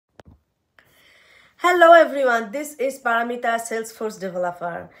Hello everyone, this is Paramita, Salesforce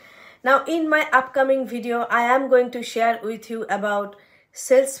developer. Now in my upcoming video, I am going to share with you about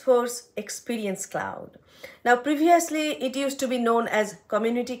Salesforce Experience Cloud. Now previously it used to be known as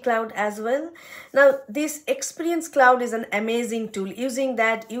Community Cloud as well. Now this Experience Cloud is an amazing tool. Using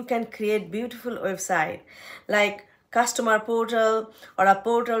that you can create beautiful website like customer portal or a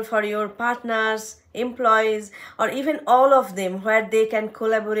portal for your partners, employees, or even all of them where they can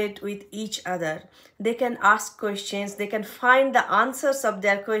collaborate with each other. They can ask questions, they can find the answers of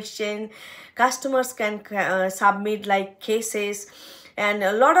their question. Customers can submit like cases, and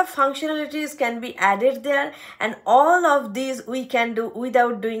a lot of functionalities can be added there, and all of these we can do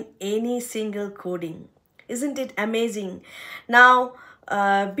without doing any single coding. Isn't it amazing? Now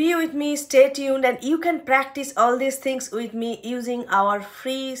be with me, stay tuned, and you can practice all these things with me using our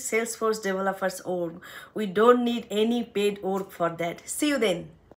free Salesforce developers org. We don't need any paid org for that. See you then.